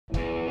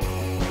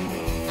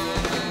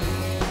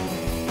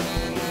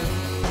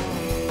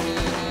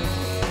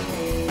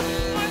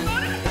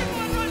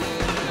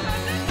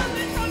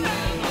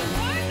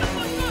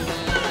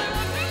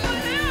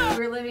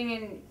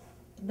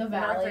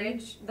Valley.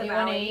 Northridge, the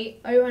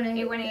 818. Valley.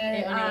 818.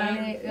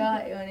 818.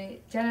 Yeah, 818.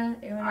 Jenna,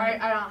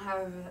 818. I don't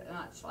have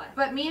much life.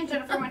 But me and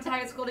Jennifer went to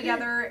high school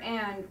together,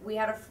 and we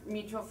had a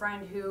mutual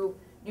friend who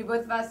knew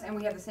both of us, and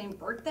we had the same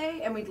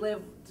birthday, and we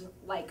lived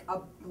like a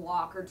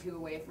block or two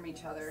away from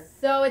each other.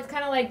 So it's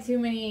kind of like too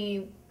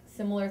many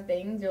similar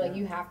things. You're like,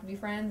 you have to be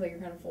friends, like you're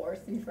kind of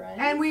forced to be friends.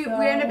 And we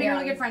ended up being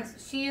really good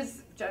friends.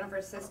 She's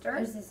Jennifer's sister.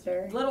 Her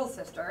sister. Little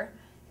sister.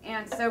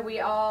 And so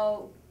we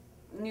all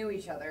knew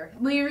each other.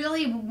 We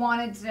really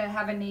wanted to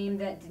have a name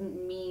that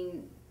didn't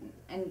mean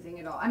anything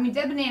at all. I mean,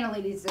 Dead Banana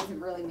Ladies doesn't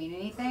really mean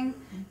anything,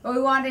 but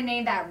we wanted a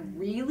name that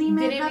really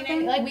meant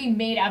nothing. Like we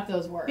made up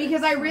those words.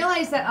 Because I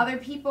realized that other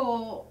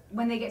people,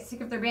 when they get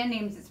sick of their band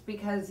names, it's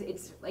because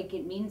it's like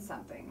it means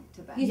something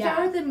to them. You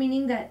start with the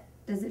meaning that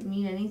doesn't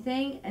mean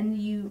anything, and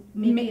you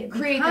make it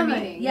create the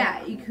meaning.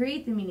 You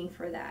create the meaning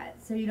for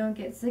that, so you don't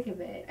get sick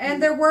of it.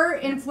 And there were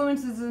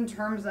influences in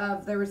terms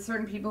of there were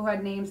certain people who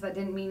had names that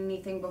didn't mean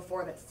anything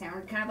before that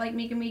sounded kind of like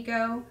MIka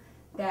Miko,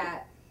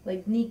 that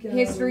like Nico.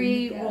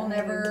 History will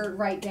never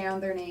write down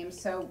their names,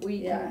 so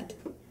we can.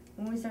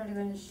 When we started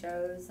going to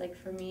shows, like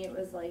for me, it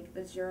was like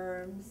the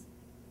Germs.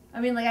 I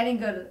mean, like I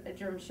didn't go to a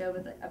Germ show,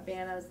 but a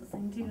band I was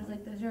listening to was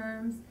like the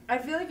Germs. I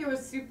feel like it was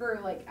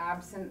super like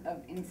absent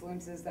of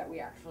influences that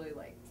we actually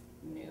like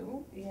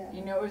knew. Yeah.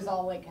 You know, it was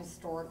all like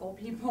historical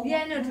people.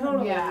 Yeah, no,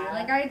 totally. Yeah.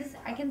 Like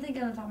I can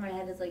think on the top of my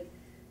head is like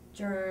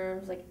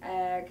Germs, like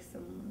X,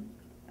 and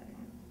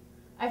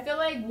I feel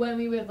like when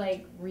we would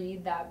like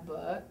read that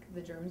book,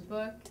 the Germs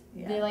book,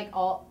 they like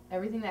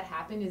everything that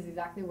happened is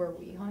exactly where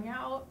we hung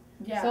out.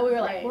 Yeah. So we were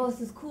like, well, this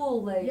is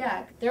cool. Like,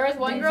 there was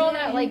one girl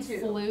that like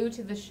flew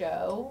to the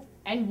show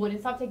and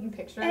wouldn't stop taking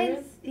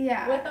pictures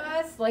with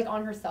us, like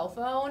on her cell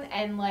phone,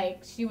 and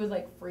like she was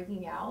like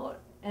freaking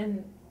out.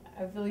 And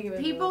I feel like it was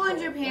people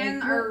really in cool. Japan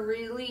like, are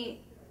really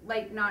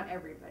like not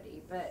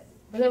everybody, but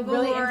they're people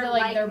really who are into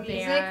like their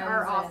music bands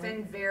are and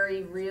often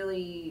very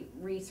really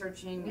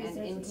researching and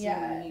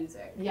into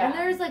music. Yeah. And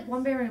there's like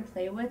one band we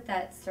play with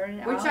that started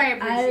out I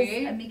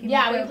appreciate. as a MIka we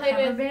Miko played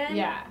cover with band.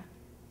 Yeah.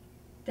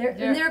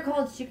 They're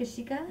called Shika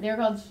Shika. They're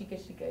called Shika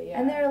Shika, yeah.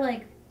 And they're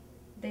like,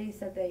 they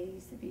said they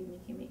used to be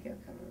MIka Miko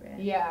cover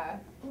band. Yeah.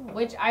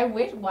 Which I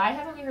wish, why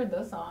haven't we heard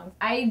those songs?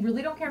 I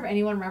really don't care if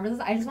anyone remembers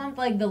this. I just want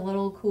like the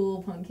little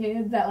cool punk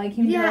kids that like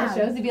came to the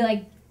shows to be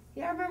like,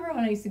 I remember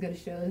when I used to go to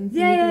shows and see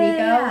MIka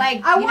Miko.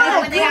 Like, I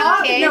want when they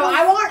have kids. No,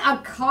 I want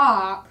a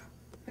cop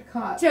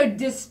to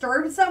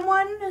disturb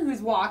someone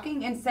who's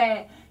walking and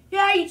say,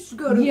 yeah, I used to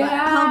go to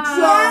that punk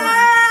show.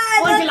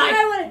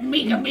 Like,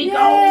 MIka Miko.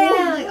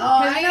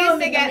 I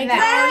used to get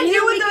that. I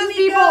deal with those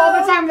people all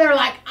the time. They're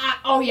like,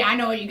 oh yeah, I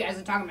know what you guys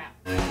are talking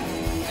about.